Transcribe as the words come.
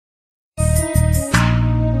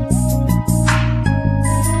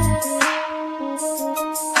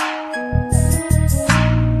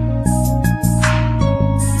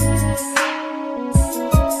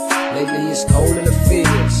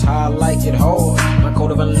destroyed. My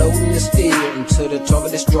code of unloading is still until the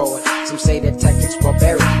target destroyed. Some say that tactics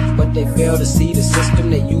barbaric, but they fail to see the system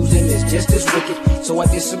they're using is just as wicked. So I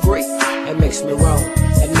disagree. That makes me wrong.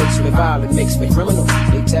 That makes me violent, makes me criminal.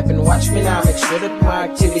 They tap and watch me now, make sure that my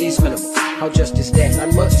activity's minimal. How just is that?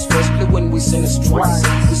 Not much, especially when we sentenced twice.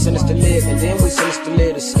 We sentenced to live and then we sentenced to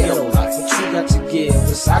live the skeletal life. What you got to give?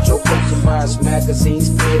 Besides your posts and bias magazines,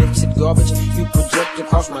 edited garbage you project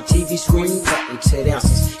across my TV screen, patented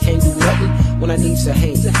answers. Can't do nothing when I need to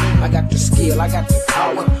hang. I got the skill, I got the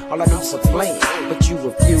power. All I need is a plan, but you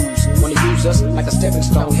refuse. Wanna use us like a stepping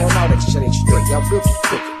stone? Hell no, that shit ain't straight. Y'all built it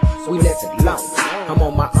crooked, we left it alone. I'm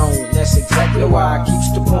on my own, that's exactly why I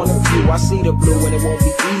keeps the point of view. I see the blue and it won't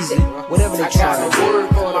be easy. Whatever they try to do. Word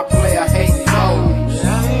for my player hating foes. I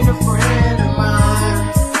ain't a friend of mine.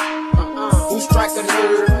 Who strike a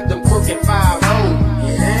nerve? Them crooked 5-0.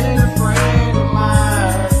 You ain't a friend of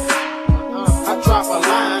mine. I drop a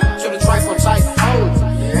line to the trifle type hoes.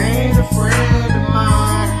 You ain't a friend of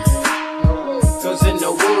mine. Cause in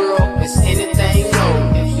the world, it's anything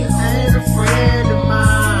goes. If you ain't a friend of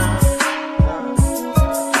mine.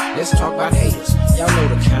 Let's talk about haters. Y'all know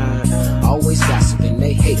the kind. Always gossiping,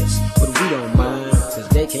 they hate us, but we don't mind, cause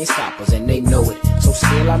they can't stop us and they know it. So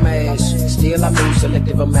still I mash, still I move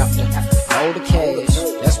selective, I'm after all the cash.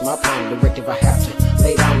 That's my prime directive, I have to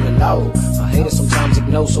lay down the law. A hater sometimes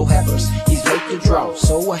ignores, so happens he's late to draw.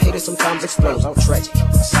 So a hater sometimes explodes, how tragic,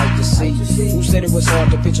 a sight to see. Who said it was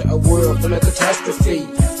hard to picture a world full of catastrophe?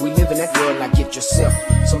 We live in that world, like get yourself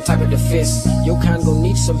some type of defense. Your kind gon'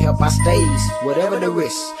 need some help, I stays, whatever the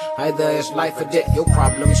risk. Either it's life or death, your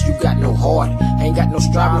problems, you got no heart. Ain't got no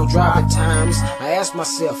strive, no drive at times. I ask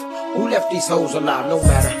myself, who left these hoes alive? No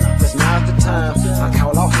matter, cause now's the time. I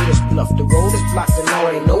call all haters bluff. The road is blocked and now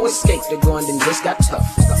ain't no escape. The going then just got tough.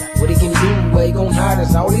 What he can do, where he gon' hide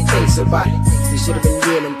is all he thinks about it. He should've been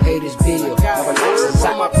real and paid his bill.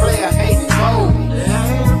 For my player hating foes. I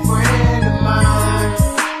ain't a friend of mine.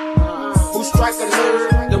 Who strike a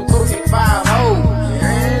nerve? Them crooked 5-0. You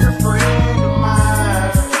ain't a friend of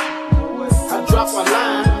mine. I drop a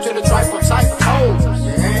line to the trifle type of hoes.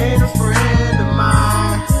 You ain't a friend of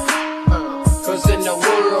mine. Cause in the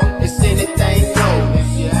world, it's anything goes. If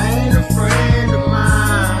you ain't a friend of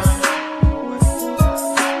mine.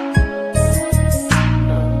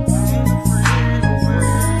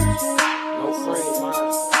 No friend,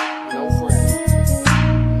 mine. No friend.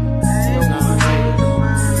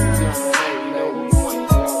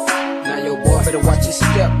 Now your boy better watch his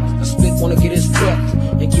step. A split wanna get his breath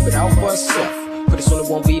and keep it out for himself. Pretty soon it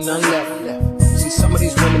won't be none left. See, some of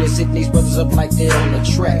these women is hitting these brothers up like they're on the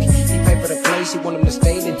track. He paid for the place, he want him to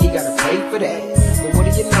stay, then he gotta pay for that. But what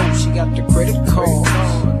do you know? She got the credit card.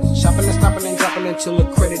 Shopping and stopping and dropping until the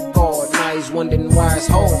credit barred. Now he's wondering why it's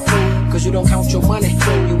hard. Cause you don't count your money.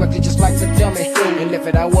 You acted just like a dummy and left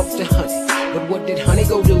it all up to honey. But what did honey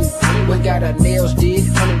go do? Honey went got her nails did.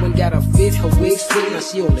 Honey went got her fit, her wig split. Now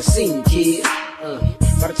she on the scene, kid.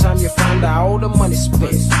 By the time you find out all the money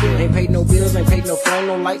spent, ain't paid no bills, ain't paid no phone,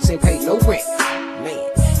 no lights, ain't paid no rent. Man,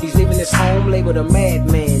 he's leaving his home labeled a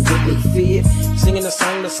madman, didn't he fear? Singing a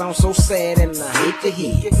song that sounds so sad and I hate to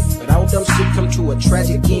hear. But all dumb shit come to a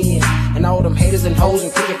tragic end, and all them haters and hoes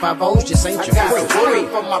and cricket 5-0s just ain't your friend. I got a word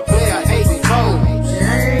for my player hating foes. You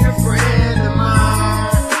ain't a friend of mine.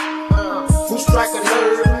 Who strike a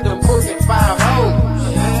nerve? Them crooked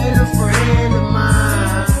 5-0. You ain't a friend of mine.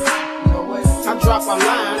 I drop a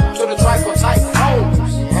line to the trifle type hoes.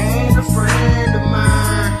 You ain't a friend of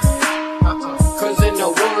mine. Cause in the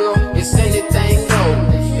world, it's anything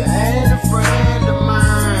goes. If you ain't a friend of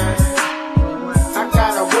mine. I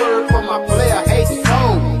got a word for my player hating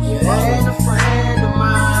foes. You ain't a friend of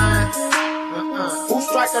mine. Who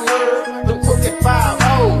strike a nerve? Them crooked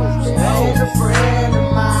 5-0s. You ain't a friend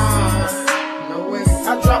of mine. I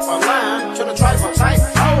drop a line to the trifle type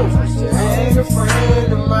hoes. You ain't a friend